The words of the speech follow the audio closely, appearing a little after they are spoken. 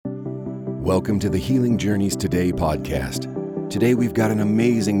Welcome to the Healing Journeys Today podcast. Today we've got an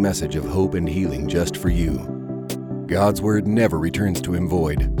amazing message of hope and healing just for you. God's word never returns to him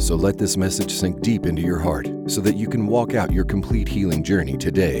void, so let this message sink deep into your heart so that you can walk out your complete healing journey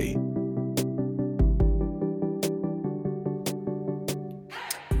today.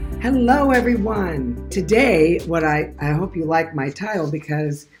 Hello, everyone. Today, I hope you like my title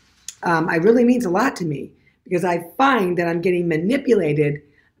because it really means a lot to me, because I find that I'm getting manipulated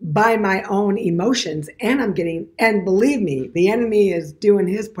by my own emotions, and believe me, the enemy is doing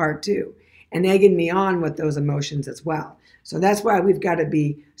his part too, and egging me on with those emotions as well. So that's why we've got to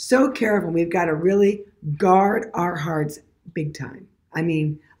be so careful. We've got to really guard our hearts big time. I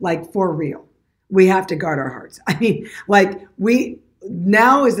mean, like for real. We have to guard our hearts. I mean,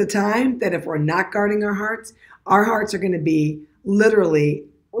 now is the time that if we're not guarding our hearts are going to be literally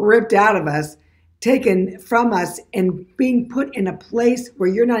ripped out of us, taken from us, and being put in a place where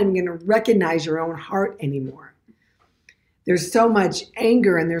you're not even going to recognize your own heart anymore. There's so much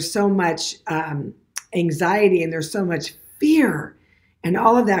anger, and there's so much anxiety, and there's so much fear, and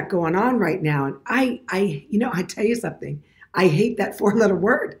all of that going on right now. And I tell you something. I hate that 4-letter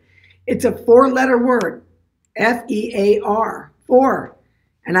word. It's a 4-letter word, F-E-A-R, 4,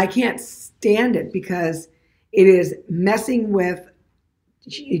 and I can't stand it because it is messing with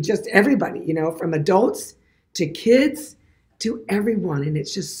just everybody, from adults to kids to everyone. And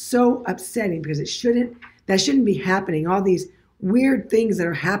it's just so upsetting because that shouldn't be happening. All these weird things that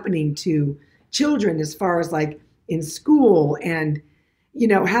are happening to children as far as like in school and,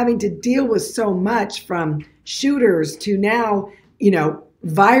 having to deal with so much from shooters to now,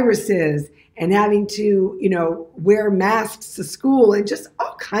 viruses and having to, wear masks to school and just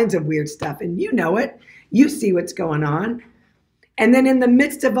all kinds of weird stuff. And you see what's going on. And then in the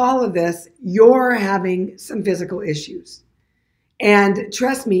midst of all of this, you're having some physical issues. And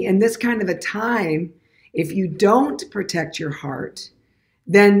trust me, in this kind of a time, if you don't protect your heart,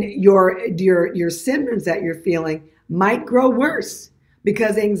 then your symptoms that you're feeling might grow worse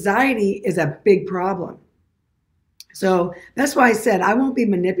because anxiety is a big problem. So that's why I said I won't be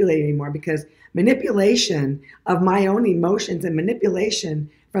manipulated anymore, because manipulation of my own emotions and manipulation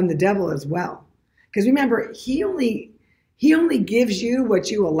from the devil as well. Because remember, he only gives you what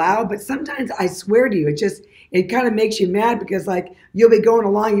you allow, but sometimes I swear to you, it kind of makes you mad because like you'll be going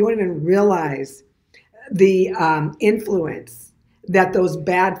along, you won't even realize the influence that those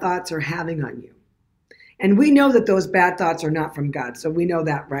bad thoughts are having on you. And we know that those bad thoughts are not from God. So we know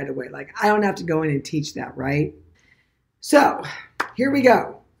that right away. Like I don't have to go in and teach that, right? So here we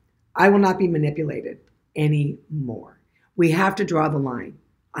go. I will not be manipulated anymore. We have to draw the line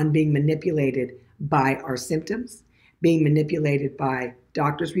on being manipulated by our symptoms, being manipulated by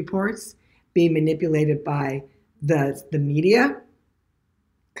doctors' reports, being manipulated by the media.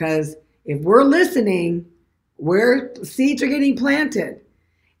 Because if we're listening, seeds are getting planted.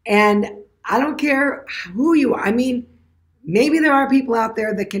 And I don't care who you are. I mean, maybe there are people out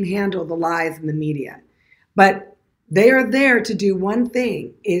there that can handle the lies in the media. But they are there to do one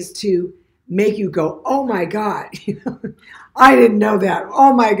thing, is to make you go, oh my God, I didn't know that.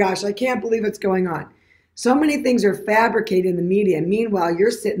 Oh my gosh, I can't believe what's going on. So many things are fabricated in the media. And meanwhile,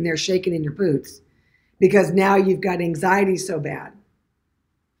 you're sitting there shaking in your boots because now you've got anxiety so bad.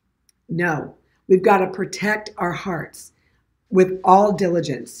 No, we've got to protect our hearts with all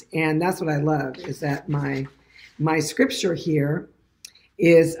diligence. And that's what I love, is that my scripture here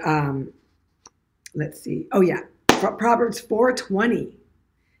is, let's see. Oh yeah, Proverbs 4:20.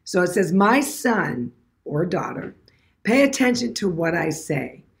 So it says, my son or daughter, pay attention to what I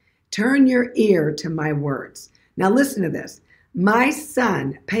say. Turn your ear to my words. Now listen to this. My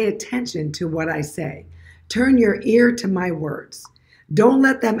son, pay attention to what I say. Turn your ear to my words. Don't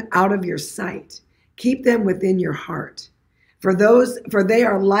let them out of your sight. Keep them within your heart. For they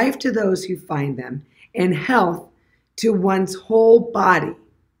are life to those who find them, and health to one's whole body.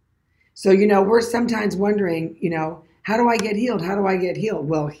 So, we're sometimes wondering, how do I get healed? How do I get healed?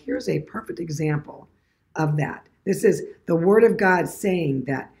 Well, here's a perfect example of that. This is the word of God saying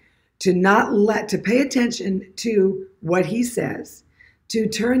that to pay attention to what he says, to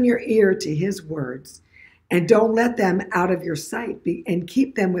turn your ear to his words, and don't let them out of your sight, and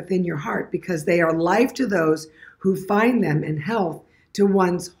keep them within your heart, because they are life to those who find them, and health to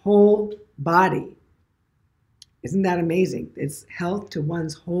one's whole body. Isn't that amazing? It's health to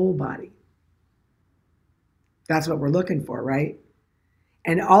one's whole body. That's what we're looking for, right?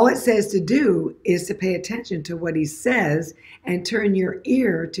 And all it says to do is to pay attention to what he says and turn your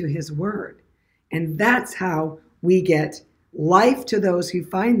ear to his word. And that's how we get life to those who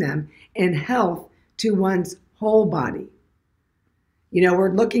find them and health to one's whole body.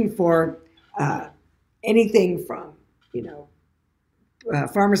 We're looking for anything from,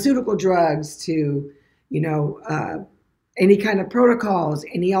 pharmaceutical drugs to, any kind of protocols,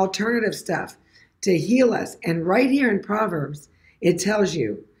 any alternative stuff to heal us. And right here in Proverbs, it tells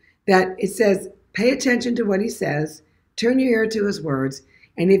you that it says, pay attention to what he says, turn your ear to his words.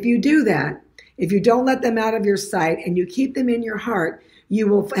 And if you do that, if you don't let them out of your sight and you keep them in your heart, you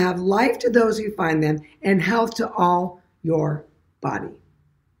will have life to those who find them and health to all your body.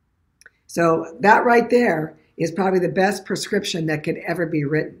 So that right there is probably the best prescription that could ever be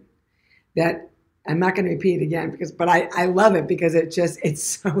written. That I'm not going to repeat it again but I love it because it's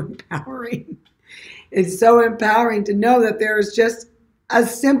so empowering. It's so empowering to know that there is just a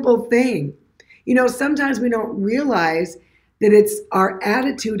simple thing. Sometimes we don't realize that it's our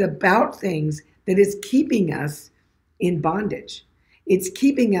attitude about things that is keeping us in bondage. It's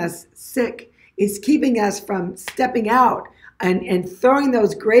keeping us sick. It's keeping us from stepping out and throwing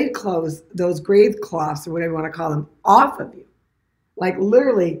those grave cloths, or whatever you want to call them, off of you. Like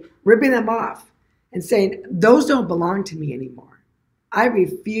literally ripping them off and saying, those don't belong to me anymore. I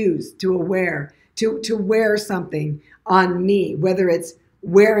refuse to wear something on me, whether it's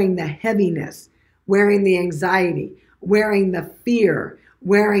wearing the heaviness, wearing the anxiety, wearing the fear,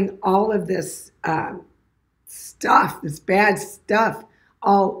 wearing all of this stuff, this bad stuff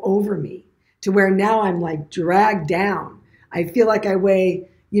all over me, to where now I'm like dragged down. I feel like I weigh,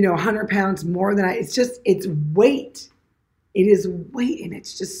 100 pounds more than it's weight. It is weight, and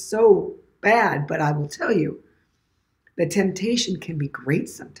it's just so bad. But I will tell you, the temptation can be great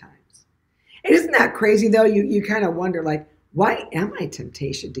sometimes. And isn't that crazy though? You kind of wonder, like, why am I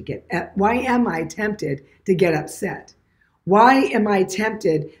tempted to get upset? Why am I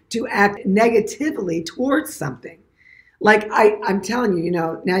tempted to act negatively towards something? Like I'm telling you,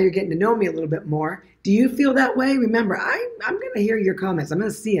 now you're getting to know me a little bit more. Do you feel that way? Remember, I'm going to hear your comments. I'm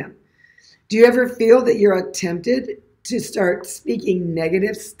going to see them. Do you ever feel that you're tempted to start speaking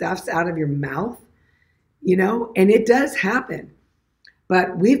negative stuffs out of your mouth? And it does happen.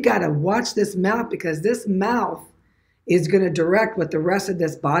 But we've got to watch this mouth, because this mouth is going to direct what the rest of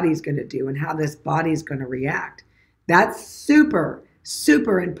this body is going to do and how this body is going to react. That's super,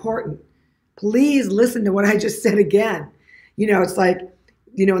 super important. Please listen to what I just said again. It's like,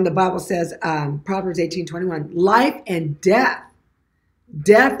 when the Bible says, Proverbs 18:21, life and death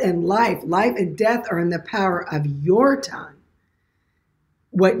and life and death are in the power of your tongue.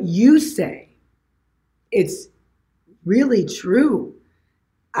 What you say, it's really true.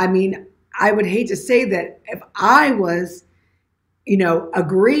 I mean, I would hate to say that if I was,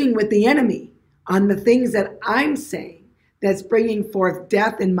 agreeing with the enemy on the things that I'm saying that's bringing forth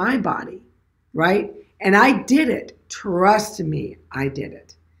death in my body, right? And I did it. Trust me, I did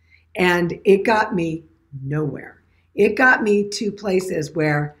it. And it got me nowhere. It got me to places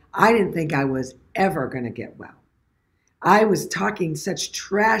where I didn't think I was ever going to get well. I was talking such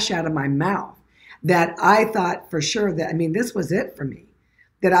trash out of my mouth that I thought for sure that, this was it for me.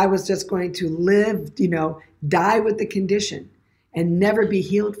 That I was just going to live, die with the condition and never be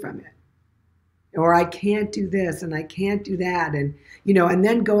healed from it. Or I can't do this and I can't do that. And, and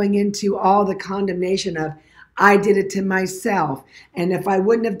then going into all the condemnation of, I did it to myself. And if I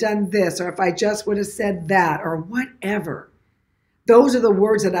wouldn't have done this, or if I just would have said that, or whatever. Those are the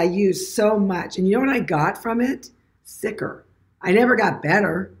words that I use so much. And you know what I got from it? Sicker. I never got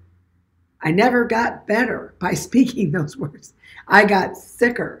better. I never got better by speaking those words. I got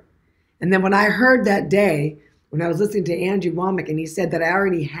sicker. And then when I heard that day, when I was listening to Andrew Womack, and he said that I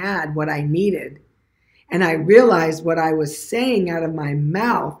already had what I needed, and I realized what I was saying out of my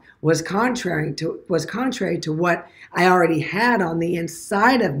mouth was contrary to what I already had on the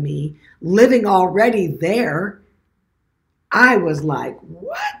inside of me, living already there, I was like,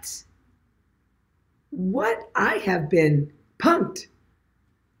 what? What? I have been punked.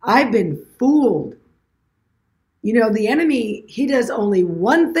 I've been fooled. The enemy, he does only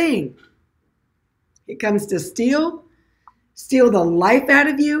one thing. It comes to steal the life out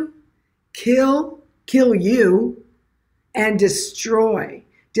of you, kill you, and destroy.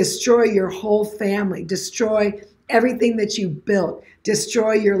 Destroy your whole family. Destroy everything that you built.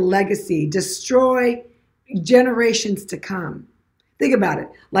 Destroy your legacy. Destroy generations to come. Think about it.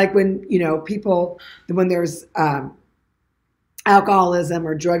 Like when, when there's alcoholism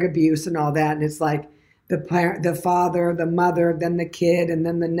or drug abuse and all that, and it's like the parent, the father, the mother, then the kid, and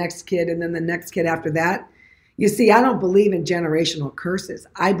then the next kid, and then the next kid after that. You see, I don't believe in generational curses.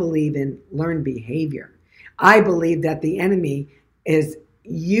 I believe in learned behavior. I believe that the enemy is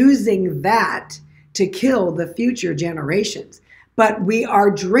using that to kill the future generations. But we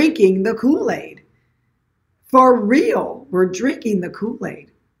are drinking the Kool-Aid. For real, we're drinking the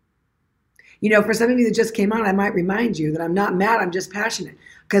Kool-Aid. For some of you that just came on, I might remind you that I'm not mad, I'm just passionate,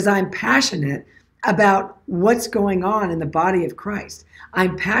 because I'm passionate about what's going on in the body of Christ.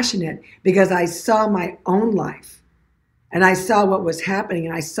 I'm passionate because I saw my own life and I saw what was happening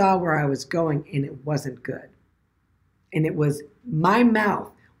and I saw where I was going, and it wasn't good. And my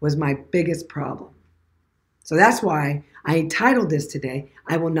mouth was my biggest problem. So that's why I titled this today,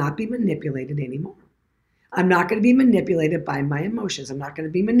 I will not be manipulated anymore. I'm not going to be manipulated by my emotions. I'm not going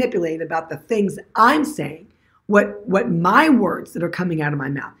to be manipulated about the things I'm saying, what my words that are coming out of my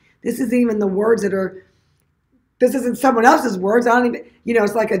mouth. This isn't even the words this isn't someone else's words. I don't even,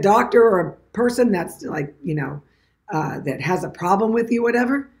 it's like a doctor or a person that's like, that has a problem with you,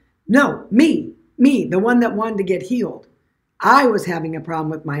 whatever. No, me, the one that wanted to get healed. I was having a problem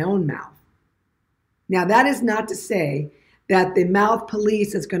with my own mouth. Now, that is not to say that the mouth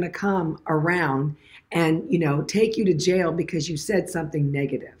police is going to come around and, take you to jail because you said something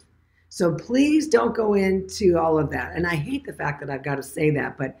negative. So please don't go into all of that. And I hate the fact that I've got to say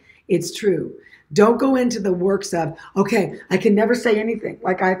that, but it's true. Don't go into the works of, okay, I can never say anything.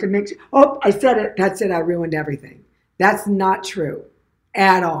 Like I have to make sure, oh, I said it. That's it. I ruined everything. That's not true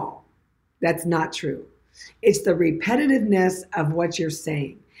at all. That's not true. It's the repetitiveness of what you're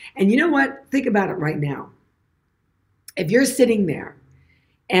saying. And you know what? Think about it right now. If you're sitting there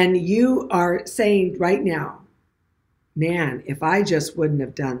and you are saying right now, man, if I just wouldn't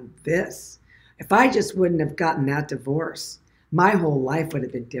have done this, if I just wouldn't have gotten that divorce, my whole life would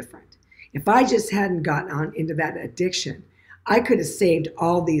have been different. If I just hadn't gotten on into that addiction, I could have saved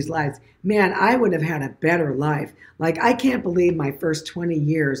all these lives. Man, I would have had a better life. Like, I can't believe my first 20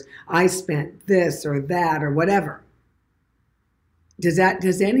 years I spent this or that or whatever.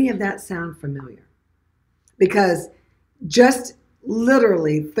 Does any of that sound familiar? Because just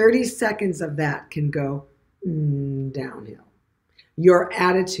literally 30 seconds of that can go downhill. Your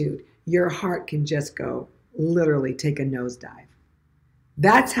attitude, your heart can just go literally take a nosedive.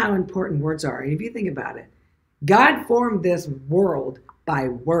 That's how important words are. And if you think about it, God formed this world by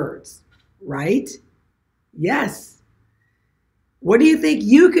words, right? Yes. What do you think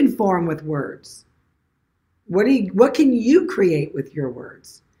you can form with words? What can you create with your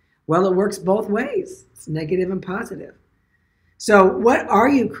words? Well, it works both ways. It's negative and positive. So what are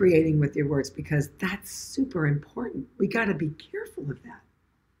you creating with your words? Because that's super important. We got to be careful of that.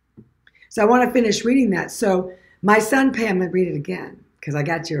 So I want to finish reading that. So my son, Pam, I'm going to read it again because I've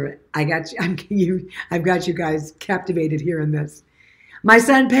got you guys captivated here in this. My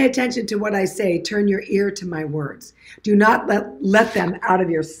son, pay attention to what I say. Turn your ear to my words. Do not let them out of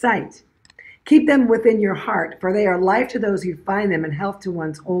your sight. Keep them within your heart, for they are life to those who find them and health to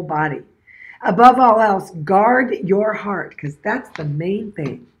one's whole body. Above all else, guard your heart, because that's the main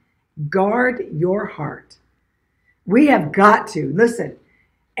thing. Guard your heart. We have got to. Listen,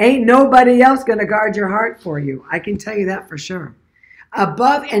 ain't nobody else going to guard your heart for you. I can tell you that for sure.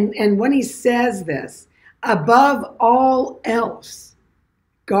 And when he says this, above all else,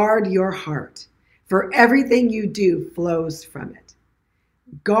 guard your heart, for everything you do flows from it.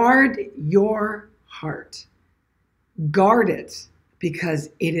 Guard your heart. Guard it, because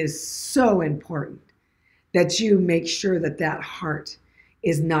it is so important that you make sure that that heart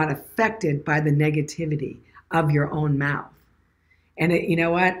is not affected by the negativity of your own mouth. And you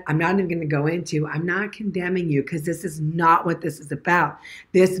know what? I'm not even going to go into, I'm not condemning you, because this is not what this is about.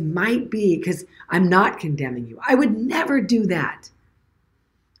 This might be, because I'm not condemning you. I would never do that.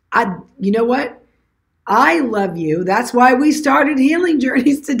 You know what? I love you. That's why we started Healing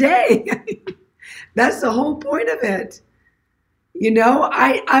Journeys today. That's the whole point of it.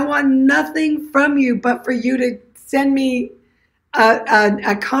 I want nothing from you but for you to send me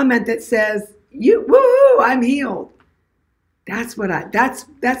a comment that says, woohoo, I'm healed. That's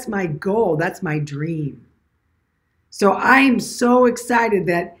my goal. That's my dream. So I'm so excited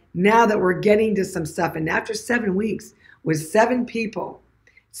that now that we're getting to some stuff, and after 7 weeks with 7 people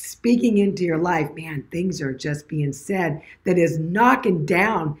speaking into your life, man, things are just being said that is knocking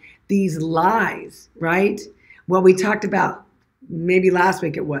down these lies, right? Well, we talked about, maybe last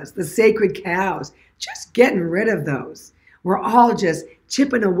week it was, the sacred cows, just getting rid of those. We're all just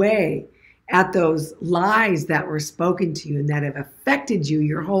chipping away at those lies that were spoken to you and that have affected you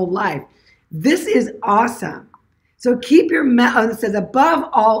your whole life. This is awesome. So keep your mouth, it says, above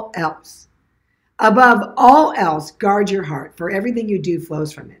all else, guard your heart, for everything you do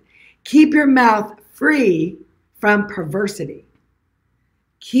flows from it. Keep your mouth free from perversity.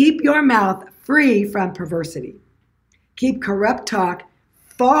 Keep your mouth free from perversity. Keep corrupt talk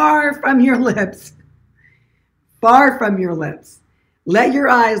far from your lips. Far from your lips. Let your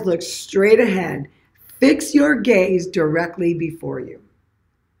eyes look straight ahead. Fix your gaze directly before you.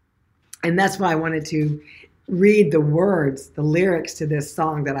 And that's why I wanted to read the words, the lyrics to this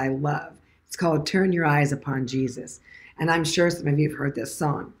song that I love. It's called Turn Your Eyes Upon Jesus. And I'm sure some of you have heard this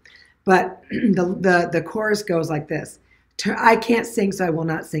song. But the chorus goes like this. I can't sing, so I will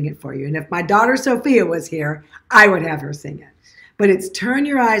not sing it for you. And if my daughter Sophia was here, I would have her sing it. But it's turn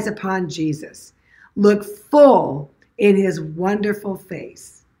your eyes upon Jesus. Look full in his wonderful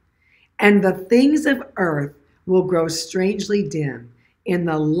face. And the things of earth will grow strangely dim in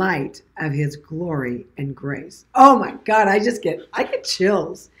the light of his glory and grace. Oh my God, I get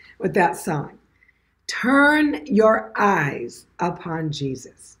chills with that song. Turn your eyes upon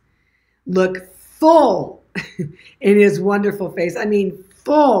Jesus. Look full in his wonderful face. I mean,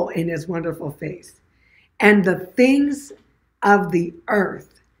 full in his wonderful face. And the things of the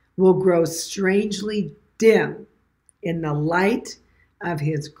earth will grow strangely dim in the light of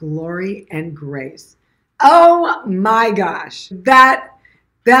his glory and grace. Oh my gosh. The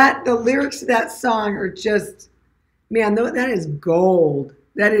lyrics to that song are just, man, that is gold.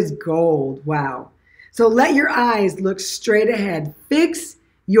 That is gold. Wow. So let your eyes look straight ahead. Fix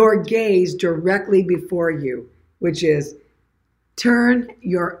your gaze directly before you, which is turn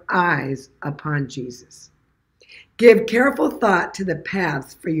your eyes upon Jesus. Give careful thought to the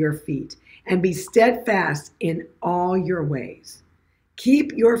paths for your feet and be steadfast in all your ways.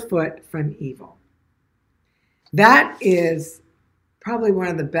 Keep your foot from evil. That is probably one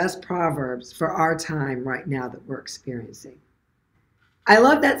of the best proverbs for our time right now that we're experiencing. I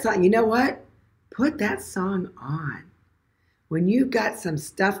love that song. You know what? Put that song on. When you've got some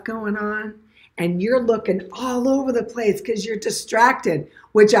stuff going on and you're looking all over the place because you're distracted,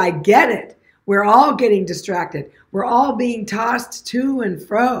 which I get it. We're all getting distracted. We're all being tossed to and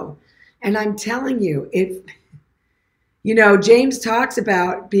fro. And I'm telling you, James talks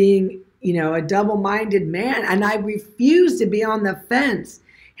about being, a double-minded man. And I refuse to be on the fence,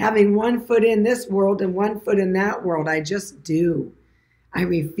 having one foot in this world and one foot in that world. I just do. I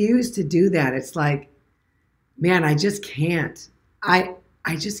refuse to do that. It's like, man, I just can't. I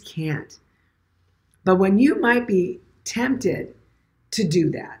just can't. But when you might be tempted to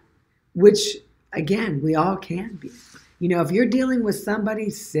do that, which, again, we all can be. If you're dealing with somebody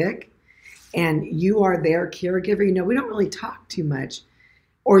sick and you are their caregiver, we don't really talk too much,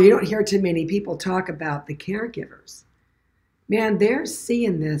 or you don't hear too many people talk about the caregivers. Man, they're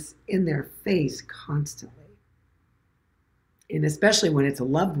seeing this in their face constantly. And especially when it's a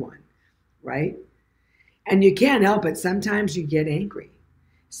loved one, right? And you can't help it. Sometimes you get angry.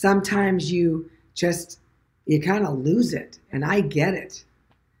 Sometimes you kind of lose it. And I get it.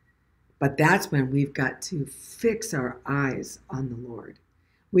 But that's when we've got to fix our eyes on the Lord.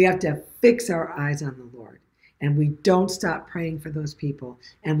 We have to fix our eyes on the Lord. And we don't stop praying for those people.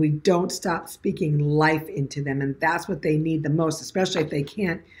 And we don't stop speaking life into them. And that's what they need the most, especially if they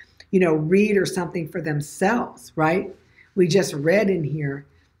can't, read or something for themselves, right? We just read in here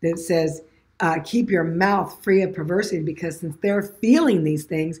that says, keep your mouth free of perversity, because since they're feeling these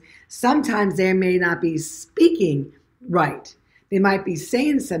things, sometimes they may not be speaking right. They might be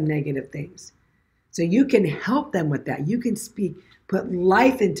saying some negative things. So you can help them with that. You can put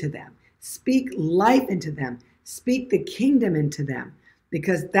life into them, speak life into them, speak the kingdom into them,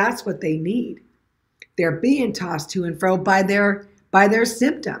 because that's what they need. They're being tossed to and fro by their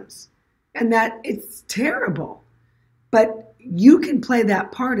symptoms, and that it's terrible. But you can play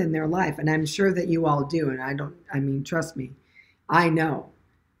that part in their life, and I'm sure that you all do. And trust me, I know.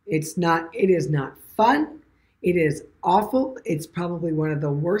 It is not fun. It is awful. It's probably one of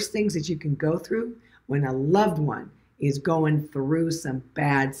the worst things that you can go through when a loved one is going through some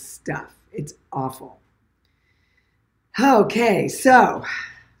bad stuff. It's awful. Okay, so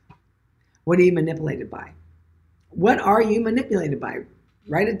what are you manipulated by? What are you manipulated by?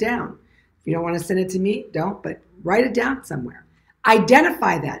 Write it down. If you don't want to send it to me, don't, but write it down somewhere.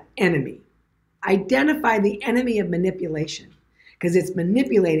 Identify that enemy. Identify the enemy of manipulation, because it's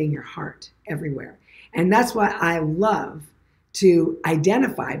manipulating your heart everywhere. And that's why I love to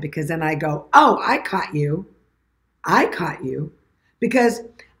identify, because then I go, oh, I caught you. I caught you. Because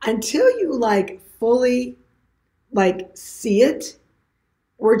until you fully see it,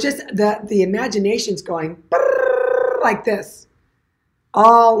 we're just, the imagination's going like this,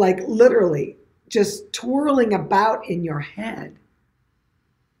 all literally just twirling about in your head.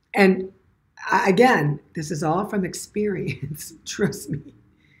 And again, this is all from experience, trust me.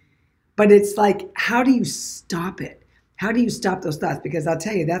 But it's how do you stop it? How do you stop those thoughts? Because I'll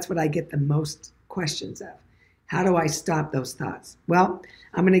tell you, that's what I get the most questions of. How do I stop those thoughts? Well,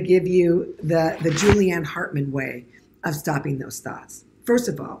 I'm going to give you the Julieann Hartman way of stopping those thoughts. First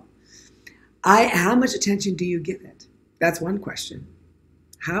of all, how much attention do you give it? That's one question.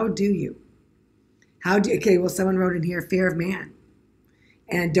 How do you? Okay, well, someone wrote in here, fear of man.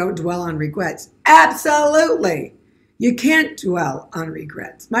 And don't dwell on regrets. Absolutely. You can't dwell on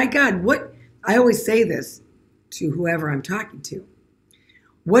regrets. My God, I always say this to whoever I'm talking to.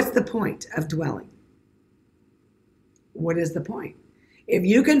 What's the point of dwelling? What is the point? If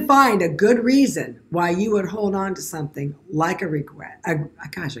you can find a good reason why you would hold on to something like a regret,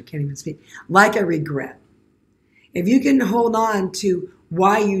 gosh, I can't even speak, like a regret. If you can hold on to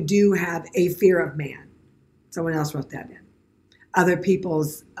why you do have a fear of man, someone else wrote that in, other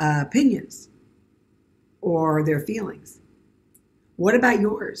people's opinions or their feelings. What about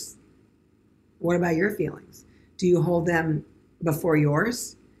yours? What about your feelings? Do you hold them before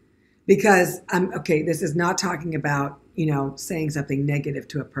yours? Because this is not talking about, saying something negative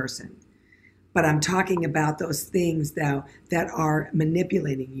to a person, but I'm talking about those things though that are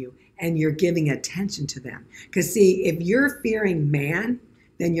manipulating you and you're giving attention to them. Because see, if you're fearing man,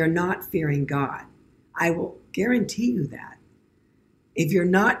 then you're not fearing God. I will guarantee you that. If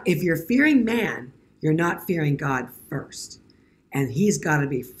you're fearing man, you're not fearing God first. And he's got to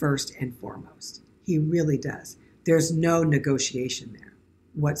be first and foremost. He really does. There's no negotiation there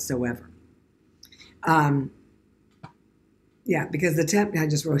whatsoever. Because I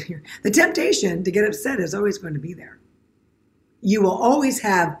just wrote here, the temptation to get upset is always going to be there. You will always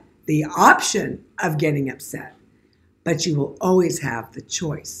have the option of getting upset, but you will always have the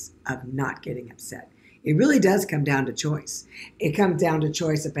choice of not getting upset. It really does come down to choice. It comes down to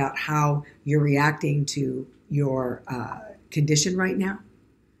choice about how you're reacting to your condition right now.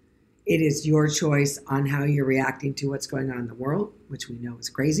 It is your choice on how you're reacting to what's going on in the world, which we know is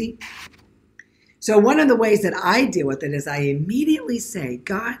crazy. So one of the ways that I deal with it is I immediately say,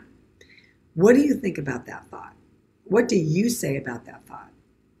 God, what do you think about that thought? What do you say about that thought?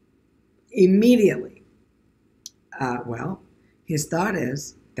 Immediately. His thought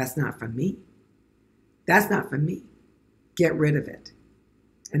is, that's not from me. That's not from me. Get rid of it.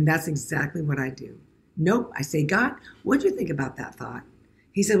 And that's exactly what I do. Nope. I say, God, what do you think about that thought?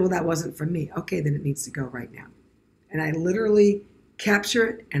 He said, well, that wasn't from me. Okay, then it needs to go right now. And I literally capture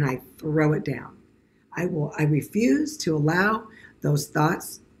it and I throw it down. I refuse to allow those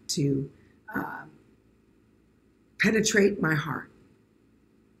thoughts to penetrate my heart.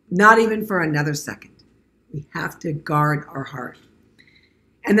 Not even for another second. We have to guard our heart.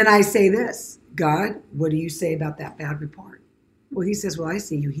 And then I say this, God, what do you say about that bad report? Well, he says, well, I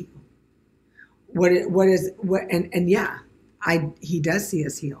see you heal. He does see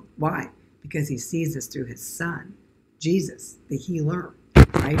us healed. Why? Because he sees us through his son, Jesus, the healer,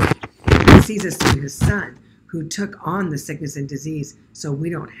 right? He sees us through his son who took on the sickness and disease so we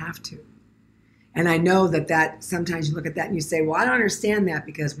don't have to. And I know that sometimes you look at that and you say, well, I don't understand that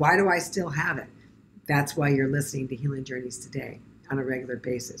because why do I still have it? That's why you're listening to Healing Journeys today on a regular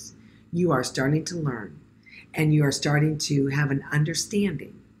basis. You are starting to learn and you are starting to have an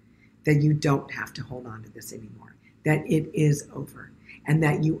understanding that you don't have to hold on to this anymore, that it is over and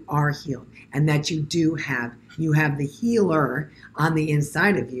that you are healed and that you have the healer on the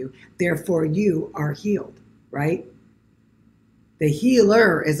inside of you. Therefore, you are healed, right? The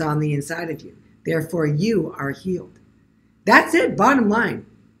healer is on the inside of you. Therefore, you are healed. That's it, bottom line.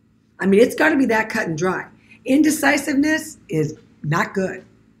 I mean, it's got to be that cut and dry. Indecisiveness is not good.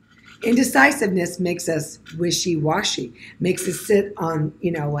 Indecisiveness makes us wishy-washy, makes us sit on,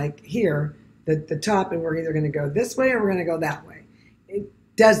 like here, the top, and we're either going to go this way or we're going to go that way. It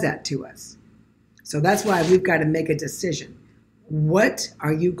does that to us. So that's why we've got to make a decision. What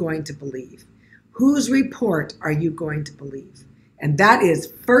are you going to believe? Whose report are you going to believe? And that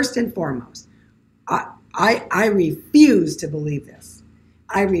is first and foremost. I refuse to believe this.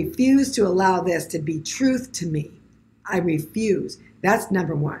 I refuse to allow this to be truth to me. I refuse. That's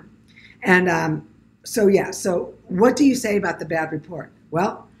number one. And so what do you say about the bad report?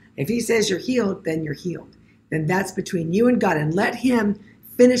 Well, if he says you're healed, then you're healed. Then that's between you and God, and let him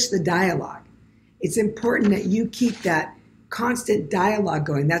finish the dialogue. It's important that you keep that constant dialogue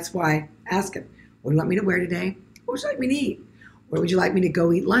going. That's why ask him, what do you want me to wear today? What would you like me to eat? Where would you like me to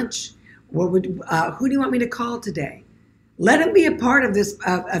go eat lunch? Who do you want me to call today? Let him be a part of this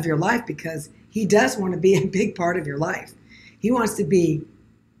of your life, because he does want to be a big part of your life. He wants to be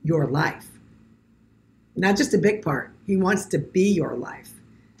your life. Not just a big part. He wants to be your life.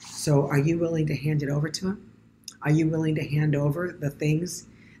 So are you willing to hand it over to him? Are you willing to hand over the things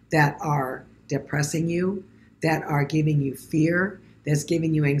that are depressing you, that are giving you fear, that's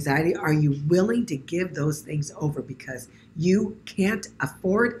giving you anxiety? Are you willing to give those things over? Because you can't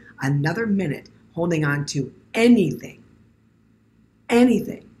afford another minute holding on to anything.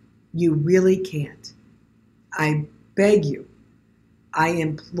 Anything. You really can't. I beg you, I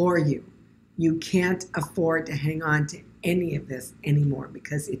implore you, you can't afford to hang on to any of this anymore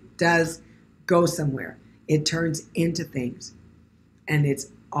because it does go somewhere. It turns into things, and it's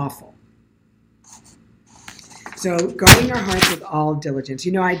awful. So guarding our hearts with all diligence.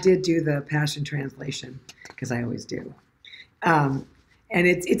 I did do the Passion Translation because I always do. And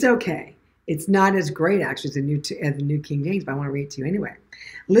it's okay. It's not as great, actually, as the New King James, but I want to read it to you anyway.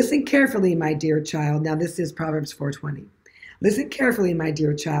 Listen carefully, my dear child. Now, this is Proverbs 4:20. Listen carefully, my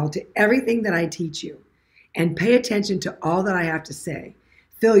dear child, to everything that I teach you, and pay attention to all that I have to say.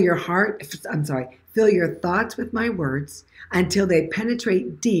 Fill your thoughts with my words until they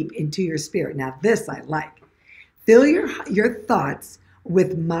penetrate deep into your spirit. Now, this I like. Fill your thoughts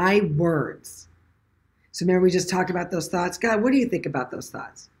with my words. So remember, we just talked about those thoughts. God, what do you think about those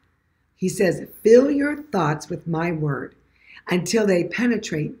thoughts? He says, fill your thoughts with my word until they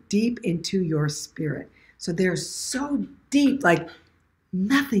penetrate deep into your spirit. So they're so deep, like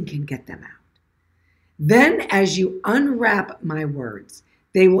nothing can get them out. Then as you unwrap my words,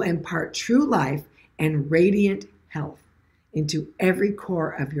 they will impart true life and radiant health into every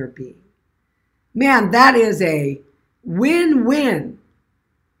core of your being. Man, that is a win-win.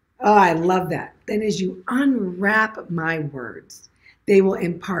 Oh, I love that. Then as you unwrap my words, they will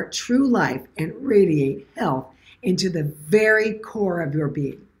impart true life and radiate health into the very core of your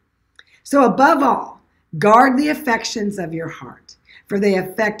being. So above all, guard the affections of your heart, for they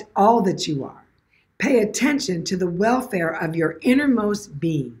affect all that you are. Pay attention to the welfare of your innermost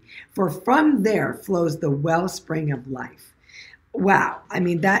being, for from there flows the wellspring of life. Wow. I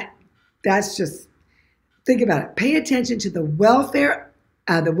mean, that's just, think about it. Pay attention to the welfare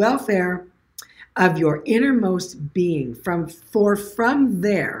of your innermost being, for from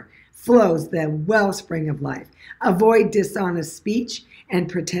there flows the wellspring of life. Avoid dishonest speech and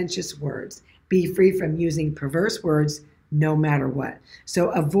pretentious words. Be free from using perverse words no matter what.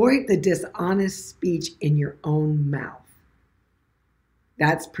 So avoid the dishonest speech in your own mouth.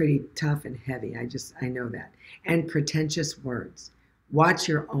 That's pretty tough and heavy. I know that. And pretentious words. Watch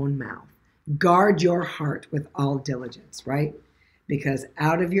your own mouth. Guard your heart with all diligence, right? Because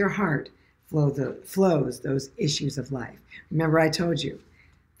out of your heart flows those issues of life. Remember, I told you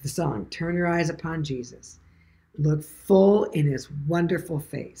the song, turn your eyes upon Jesus. Look full in his wonderful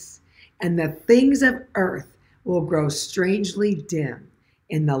face, and the things of earth will grow strangely dim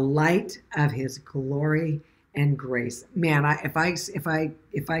in the light of his glory and grace. Man, if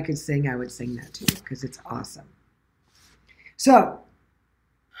I could sing, I would sing that to you because it's awesome. So,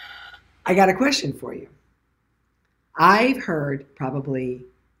 I got a question for you. I've heard probably,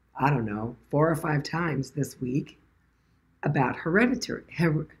 4 or 5 times this week about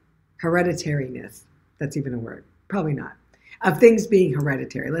hereditariness. That's even a word. Probably not. Of things being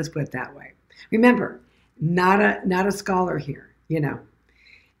hereditary. Let's put it that way. Remember, not a scholar here,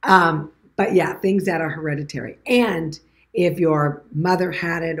 But yeah, things that are hereditary. And if your mother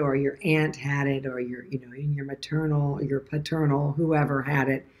had it, or your aunt had it, or your maternal, your paternal, whoever had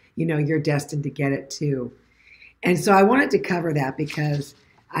it, you're destined to get it too. And so I wanted to cover that because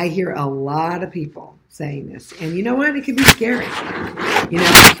I hear a lot of people saying this. And you know what? It can be scary.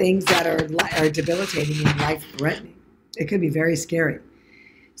 Things that are debilitating and life-threatening. It could be very scary.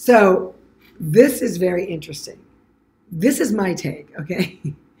 So this is very interesting. This is my take, okay?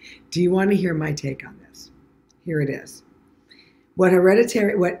 Do you want to hear my take on this? Here it is. What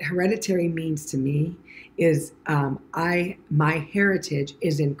hereditary means to me is my heritage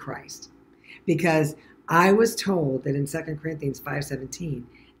is in Christ, because I was told that in 2 Corinthians 5:17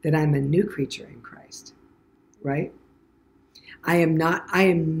 that I'm a new creature in Christ, right? I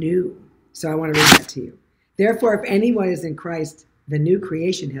am new. So I want to read that to you. Therefore, if anyone is in Christ, the new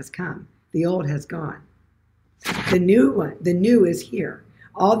creation has come. The old has gone. The new is here.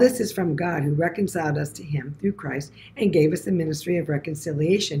 All this is from God, who reconciled us to him through Christ and gave us the ministry of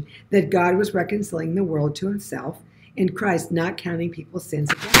reconciliation, that God was reconciling the world to himself in Christ, not counting people's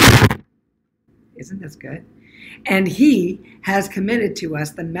sins against them. Isn't this good? And he has committed to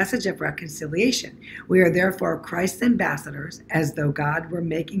us the message of reconciliation. We are therefore Christ's ambassadors, as though God were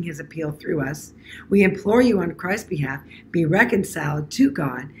making his appeal through us. We implore you on Christ's behalf, be reconciled to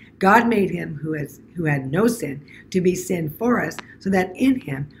God. God made him who had no sin to be sin for us, so that in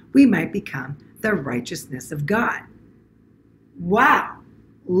him we might become the righteousness of God. Wow,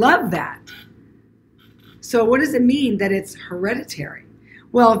 love that. So what does it mean that it's hereditary?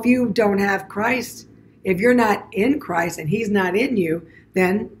 Well, if you don't have Christ, if you're not in Christ and he's not in you,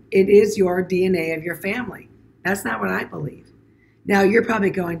 then it is your DNA of your family. That's not what I believe. Now, you're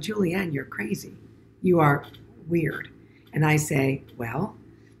probably going, Julieann, you're crazy. You are weird. And I say, well,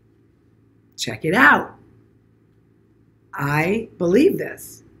 check it out. I believe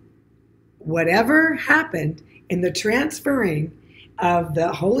this. Whatever happened in the transferring of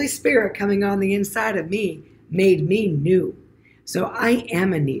the Holy Spirit coming on the inside of me made me new. So I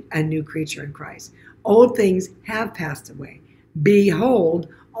am a new creature in Christ. Old things have passed away. Behold,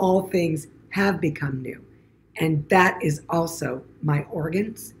 all things have become new. And that is also my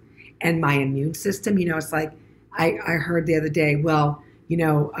organs and my immune system. It's like I heard the other day,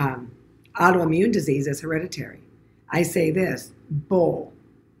 autoimmune disease is hereditary. I say this, bull,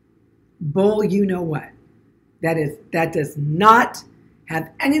 you know what? That does not have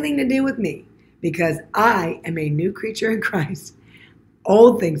anything to do with me, because I am a new creature in Christ.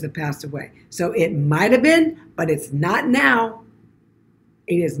 Old things have passed away. So it might have been, but it's not now.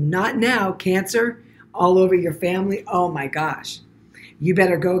 It is not now. Cancer all over your family. Oh my gosh. You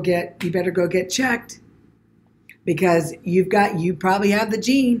better go get checked, because you probably have the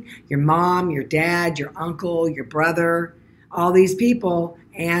gene. Your mom, your dad, your uncle, your brother, all these people,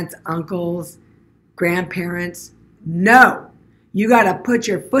 aunts, uncles, grandparents. No, you got to put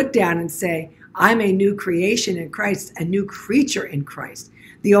your foot down and say, I'm a new creation in Christ, a new creature in Christ.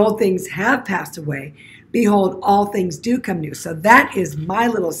 The old things have passed away. Behold, all things do come new. So that is my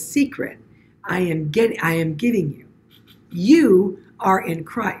little secret I am giving you. You are in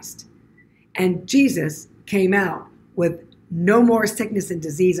Christ. And Jesus came out with no more sickness and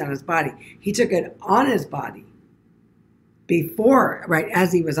disease on his body. He took it on his body before, right,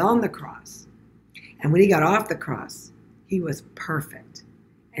 as he was on the cross. And when he got off the cross, he was perfect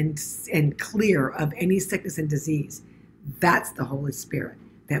and clear of any sickness and disease. That's the Holy Spirit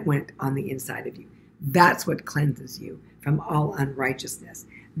that went on the inside of you. That's what cleanses you from all unrighteousness.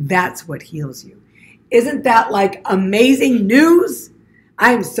 That's what heals you. Isn't that like amazing news?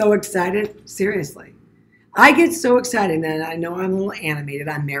 I am so excited. Seriously. I get so excited, and I know I'm a little animated.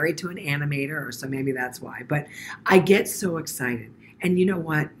 I'm married to an animator, or so maybe that's why. But I get so excited. And you know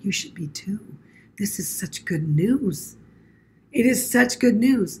what? You should be too. This is such good news. It is such good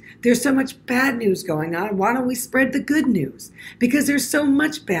news. There's so much bad news going on. Why don't we spread the good news? Because there's so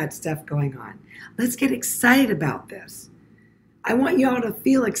much bad stuff going on. Let's get excited about this. I want you all to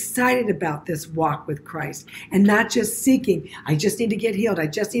feel excited about this walk with Christ and not just seeking, I just need to get healed. I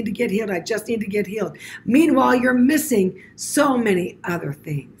just need to get healed. I just need to get healed. Meanwhile, you're missing so many other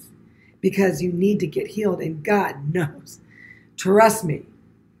things because you need to get healed, and God knows. Trust me.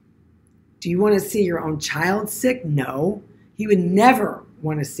 Do you want to see your own child sick? No. He would never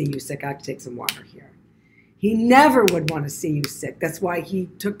want to see you sick. I have to take some water here. He never would want to see you sick. That's why he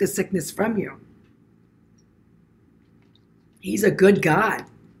took the sickness from you. He's a good God.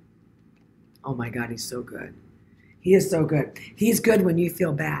 Oh my God, he's so good. He is so good. He's good when you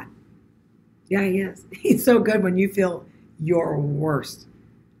feel bad. Yeah, he is. He's so good when you feel your worst.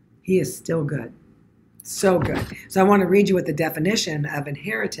 He is still good. So good. So I want to read you what the definition of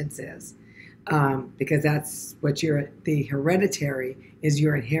inheritance is, because that's what the hereditary is,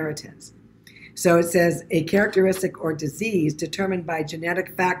 your inheritance. So it says, a characteristic or disease determined by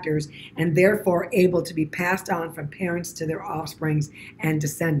genetic factors and therefore able to be passed on from parents to their offsprings and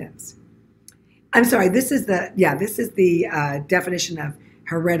descendants. I'm sorry, this is the definition of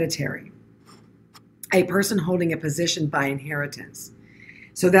hereditary. A person holding a position by inheritance.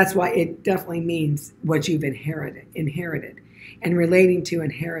 So that's why it definitely means what you've inherited. And relating to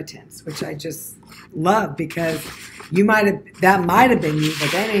inheritance, which I just love, because that might have been you,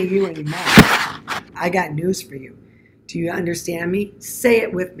 but that ain't you anymore. I got news for you. Do you understand me? Say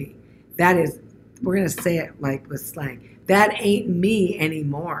it with me. We're going to say it like with slang. That ain't me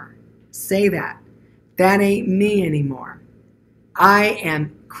anymore. Say that. That ain't me anymore.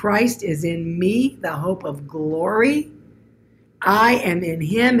 Christ is in me, the hope of glory. I am in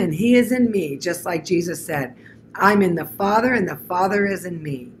him and he is in me, just like Jesus said. I'm in the Father and the Father is in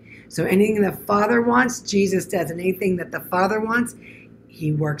me. So anything the Father wants, Jesus does. And anything that the Father wants,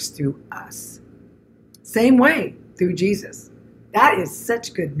 he works through us. Same way through Jesus. That is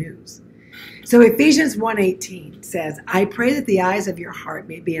such good news. So Ephesians 1:18 says, I pray that the eyes of your heart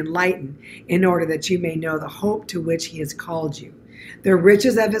may be enlightened in order that you may know the hope to which he has called you, the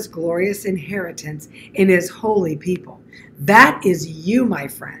riches of his glorious inheritance in his holy people. That is you, my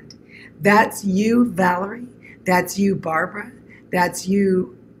friend. That's you, Valerie. That's you, Barbara. That's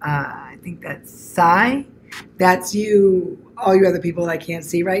you, I think that's Cy. That's you, all you other people I can't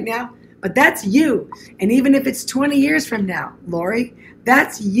see right now. But that's you. And even if it's 20 years from now, Lori,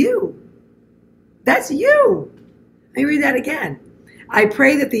 that's you. That's you. Let me read that again. I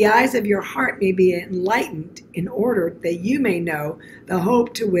pray that the eyes of your heart may be enlightened in order that you may know the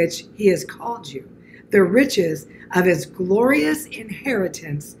hope to which he has called you, the riches of his glorious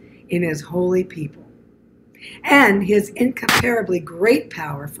inheritance in his holy people. and his incomparably great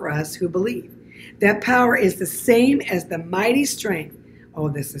power for us who believe. That power is the same as the mighty strength. Oh,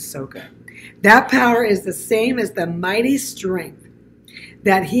 this is so good. That power is the same as the mighty strength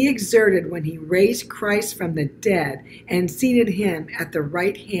that he exerted when he raised Christ from the dead and seated him at the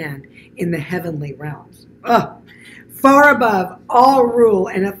right hand in the heavenly realms. Far above all rule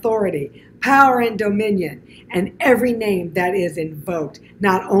and authority, power and dominion, and every name that is invoked,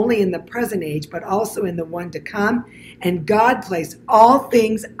 not only in the present age, but also in the one to come. And God placed all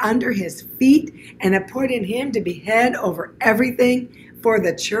things under his feet and appointed him to be head over everything for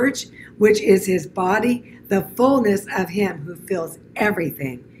the church, which is his body, the fullness of him who fills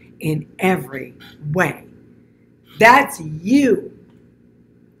everything in every way. That's you.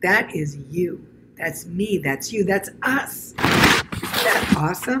 That is you. That's me. That's you. That's us. Isn't that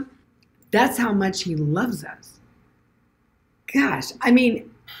awesome? That's how much he loves us. Gosh, I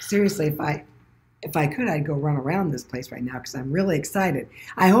mean, seriously, if I could, I'd go run around this place right now because I'm really excited.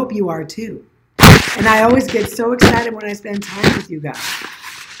 I hope you are too. And I always get so excited when I spend time with you guys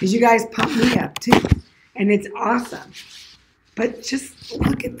because you guys pump me up too. And it's awesome. But just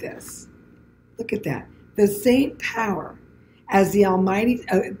look at this. Look at that. The same power as the Almighty,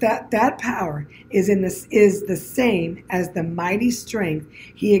 that power is the same as the mighty strength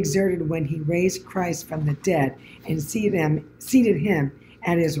he exerted when he raised Christ from the dead and seated him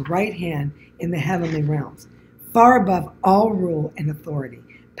at his right hand in the heavenly realms, far above all rule and authority,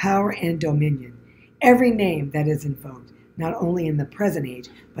 power and dominion, every name that is invoked, not only in the present age,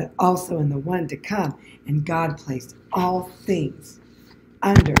 but also in the one to come. And God placed all things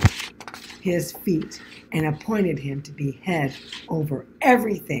under his feet and appointed him to be head over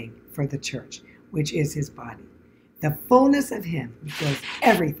everything for the church, which is his body, the fullness of him who fills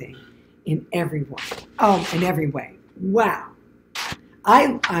everything in everyone. Oh, in every way. Wow.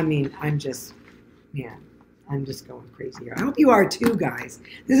 I mean, I'm just going crazy here. I hope you are too, guys.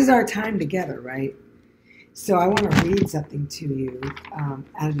 This is our time together, right? So I want to read something to you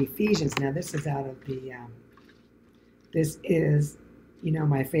out of Ephesians. Now, this is out of the, this is,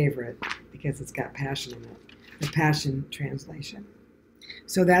 my favorite because it's got passion in it, the Passion Translation.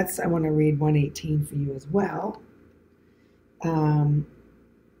 So I want to read 1:18 for you as well.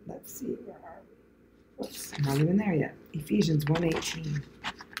 Let's see, where are we? Oops, I'm not even there yet. Ephesians 1:18.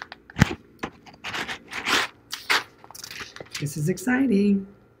 This is exciting.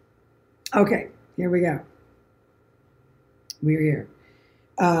 Okay, here we go. We're here.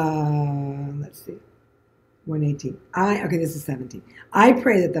 Let's see. 1:18. Okay, this is 17. I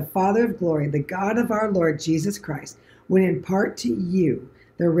pray that the Father of glory, the God of our Lord Jesus Christ, would impart to you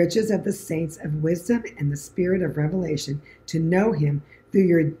the riches of the saints of wisdom and the spirit of revelation to know him through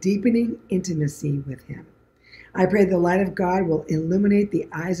your deepening intimacy with him. I pray the light of God will illuminate the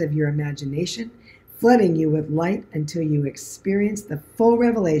eyes of your imagination, flooding you with light until you experience the full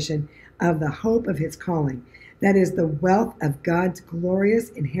revelation of the hope of his calling. That is the wealth of God's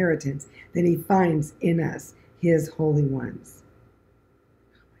glorious inheritance that he finds in us, his holy ones.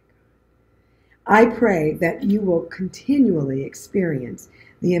 I pray that you will continually experience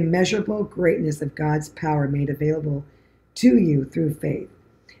the immeasurable greatness of God's power made available to you through faith.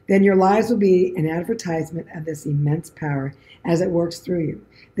 Then your lives will be an advertisement of this immense power as it works through you.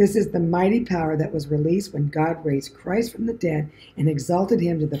 This is the mighty power that was released when God raised Christ from the dead and exalted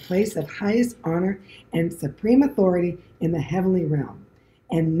him to the place of highest honor and supreme authority in the heavenly realm.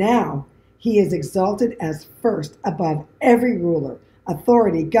 And now he is exalted as first above every ruler,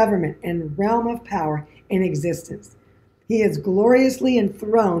 authority, government, and realm of power in existence. He is gloriously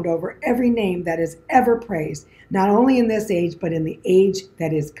enthroned over every name that is ever praised, not only in this age, but in the age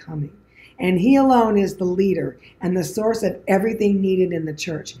that is coming. And he alone is the leader and the source of everything needed in the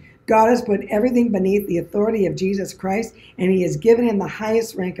church. God has put everything beneath the authority of Jesus Christ, and he has given him the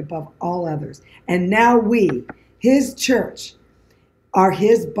highest rank above all others. And now we, his church, are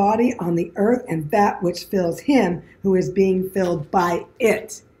his body on the earth, and that which fills him who is being filled by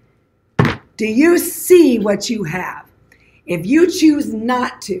it. Do you see what you have? If you choose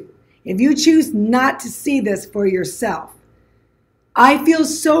not to see this for yourself, I feel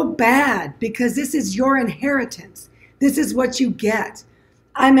so bad because this is your inheritance. This is what you get.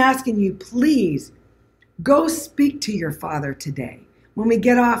 I'm asking you, please, go speak to your Father today when we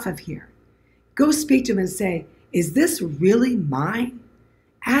get off of here. Go speak to him and say, is this really mine?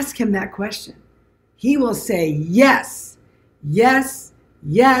 Ask him that question. He will say, yes, yes,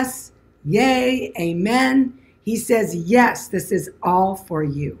 yes, yay, amen. He says, yes, this is all for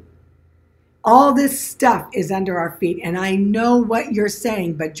you. All this stuff is under our feet, and I know what you're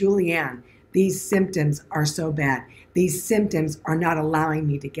saying, but Julieann, these symptoms are so bad. These symptoms are not allowing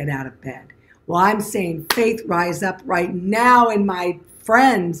me to get out of bed. Well, I'm saying faith rise up right now in my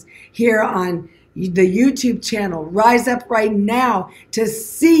friends here on the YouTube channel. Rise up right now to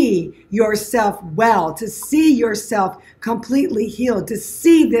see yourself well, to see yourself completely healed, to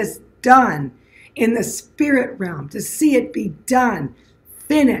see this done in the spirit realm, to see it be done,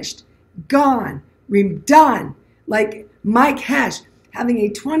 finished, gone, done. Like Mike Hesh having a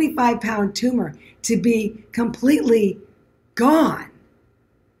 25-pound tumor to be completely gone.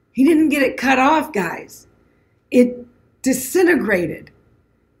 He didn't get it cut off, guys. It disintegrated.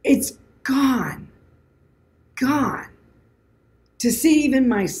 It's gone. Gone. To see even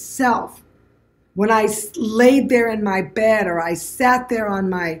myself, when I laid there in my bed or I sat there on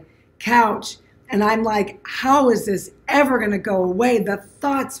my couch and I'm like, how is this ever going to go away? The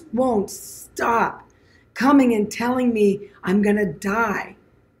thoughts won't stop coming and telling me I'm going to die.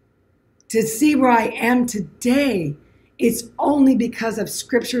 To see where I am today, it's only because of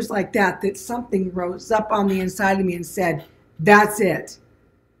scriptures like that something rose up on the inside of me and said, that's it.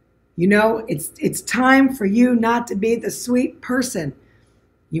 You know, it's time for you not to be the sweet person.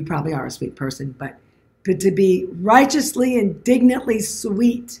 You probably are a sweet person, but to be righteously, indignantly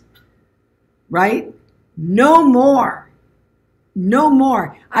sweet, right? No more. No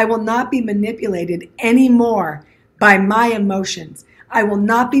more. I will not be manipulated anymore by my emotions. I will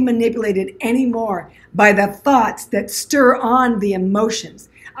not be manipulated anymore by the thoughts that stir on the emotions.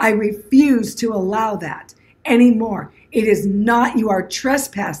 I refuse to allow that anymore. It is not, you are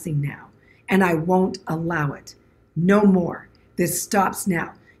trespassing now, and I won't allow it. No more. This stops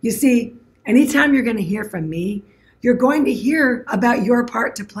now. You see, anytime you're going to hear from me, you're going to hear about your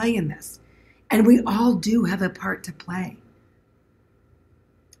part to play in this. And we all do have a part to play.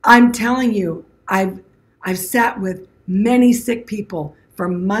 I'm telling you, I've sat with many sick people for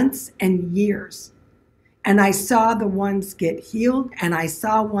months and years. And I saw the ones get healed and I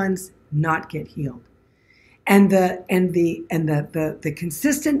saw ones not get healed. And the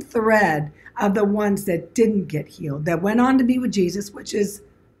consistent thread of the ones that didn't get healed, that went on to be with Jesus, which is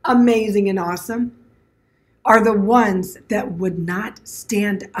amazing and awesome, are the ones that would not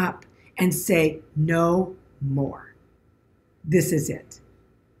stand up and say, no more. This is it.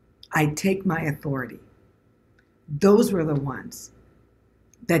 I take my authority. Those were the ones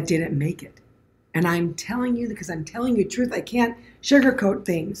that didn't make it. And I'm telling you, because I'm telling you truth, I can't sugarcoat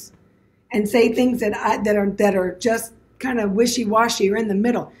things and say things that are just kind of wishy-washy or in the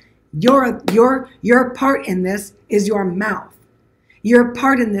middle. Your part in this is your mouth. Your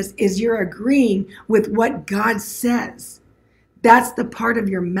part in this is you're agreeing with what God says. That's the part of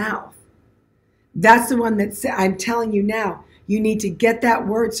your mouth. That's the one that I'm telling you now. You need to get that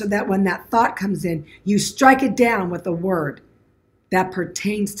word so that when that thought comes in, you strike it down with a word that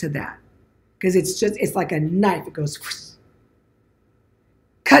pertains to that. Because it's like a knife. It goes, whoosh,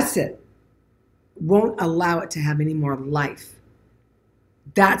 cuts it. Won't allow it to have any more life.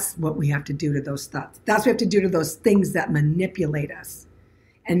 That's what we have to do to those thoughts. That's what we have to do to those things that manipulate us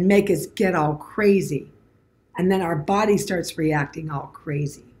and make us get all crazy. And then our body starts reacting all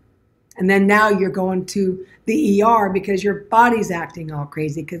crazy. And then now you're going to the ER because your body's acting all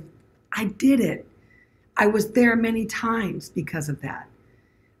crazy, because I did it. I was there many times because of that.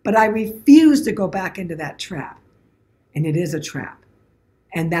 But I refuse to go back into that trap. And it is a trap.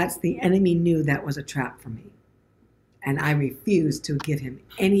 And that's the enemy knew that was a trap for me. And I refuse to give him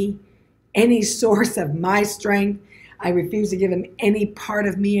any source of my strength. I refuse to give him any part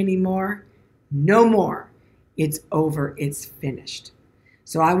of me anymore. No more. It's over. It's finished.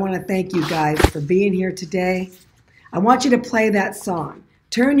 So I want to thank you guys for being here today. I want you to play that song,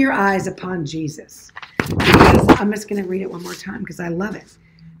 Turn Your Eyes Upon Jesus. Because I'm just going to read it one more time because I love it.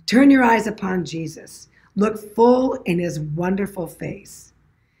 Turn your eyes upon Jesus. Look full in his wonderful face.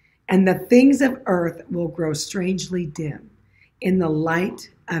 And the things of earth will grow strangely dim in the light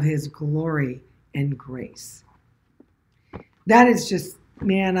of his glory and grace. That is just,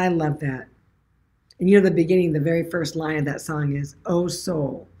 man, I love that. And you know, the beginning, the very first line of that song is, "O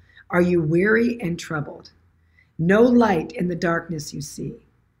soul, are you weary and troubled? No light in the darkness you see."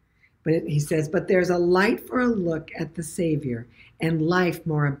 But he says, but there's a light for a look at the Savior and life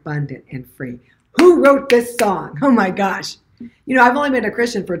more abundant and free. Who wrote this song? Oh my gosh. You know, I've only been a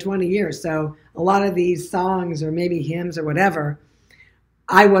Christian for 20 years, so a lot of these songs or maybe hymns or whatever,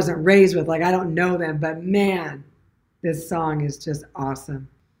 I wasn't raised with, like I don't know them, but man, this song is just awesome.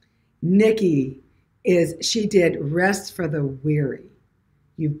 Nikki she did Rest for the Weary.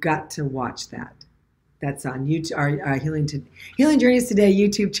 You've got to watch that. That's on YouTube, our Healing Journeys Today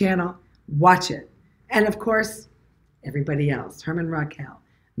YouTube channel. Watch it. And of course, everybody else. Herman Raquel,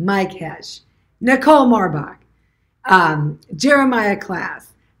 Mike Hesh, Nicole Marbach, Jeremiah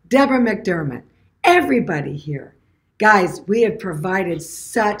Class, Deborah McDermott, everybody here. Guys, we have provided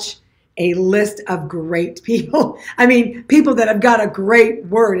such a list of great people. I mean, people that have got a great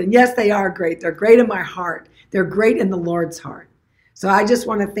word. And yes, they are great. They're great in my heart. They're great in the Lord's heart. So I just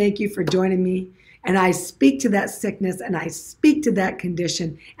want to thank you for joining me. And I speak to that sickness, and I speak to that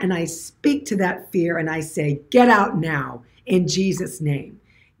condition, and I speak to that fear, and I say, get out now in Jesus' name.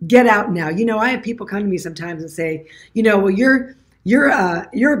 Get out now. You know, I have people come to me sometimes and say, you know, well, you're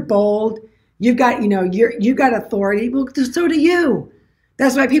bold. You've got, you got authority. Well, so do you.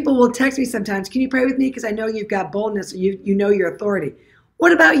 That's why people will text me sometimes. Can you pray with me? Because I know you've got boldness. Or you know your authority.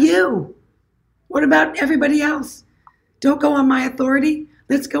 What about you? What about everybody else? Don't go on my authority.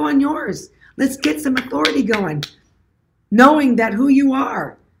 Let's go on yours. Let's get some authority going. Knowing that who you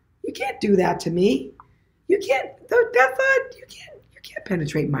are. You can't do that to me. You can't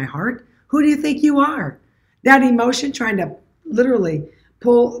penetrate my heart. Who do you think you are? That emotion trying to literally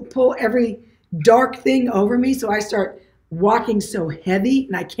pull every dark thing over me so I start walking so heavy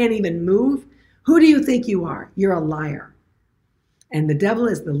and I can't even move. Who do you think you are? You're a liar. And the devil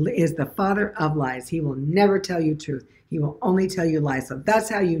is the father of lies. He will never tell you truth. He will only tell you lies. So that's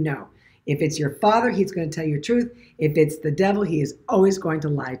how you know. If it's your father, he's going to tell you truth. If it's the devil, he is always going to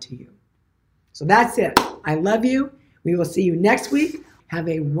lie to you. So that's it. I love you. We will see you next week. Have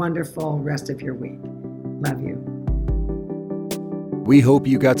a wonderful rest of your week. Love you. We hope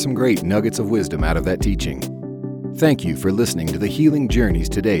you got some great nuggets of wisdom out of that teaching. Thank you for listening to the Healing Journeys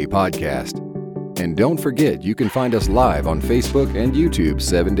Today podcast. And don't forget, you can find us live on Facebook and YouTube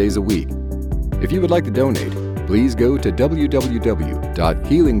 7 days a week. If you would like to donate, please go to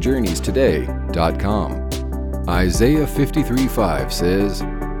www.healingjourneystoday.com. Isaiah 53:5 says,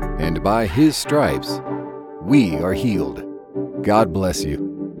 "And by his stripes we are healed." God bless you.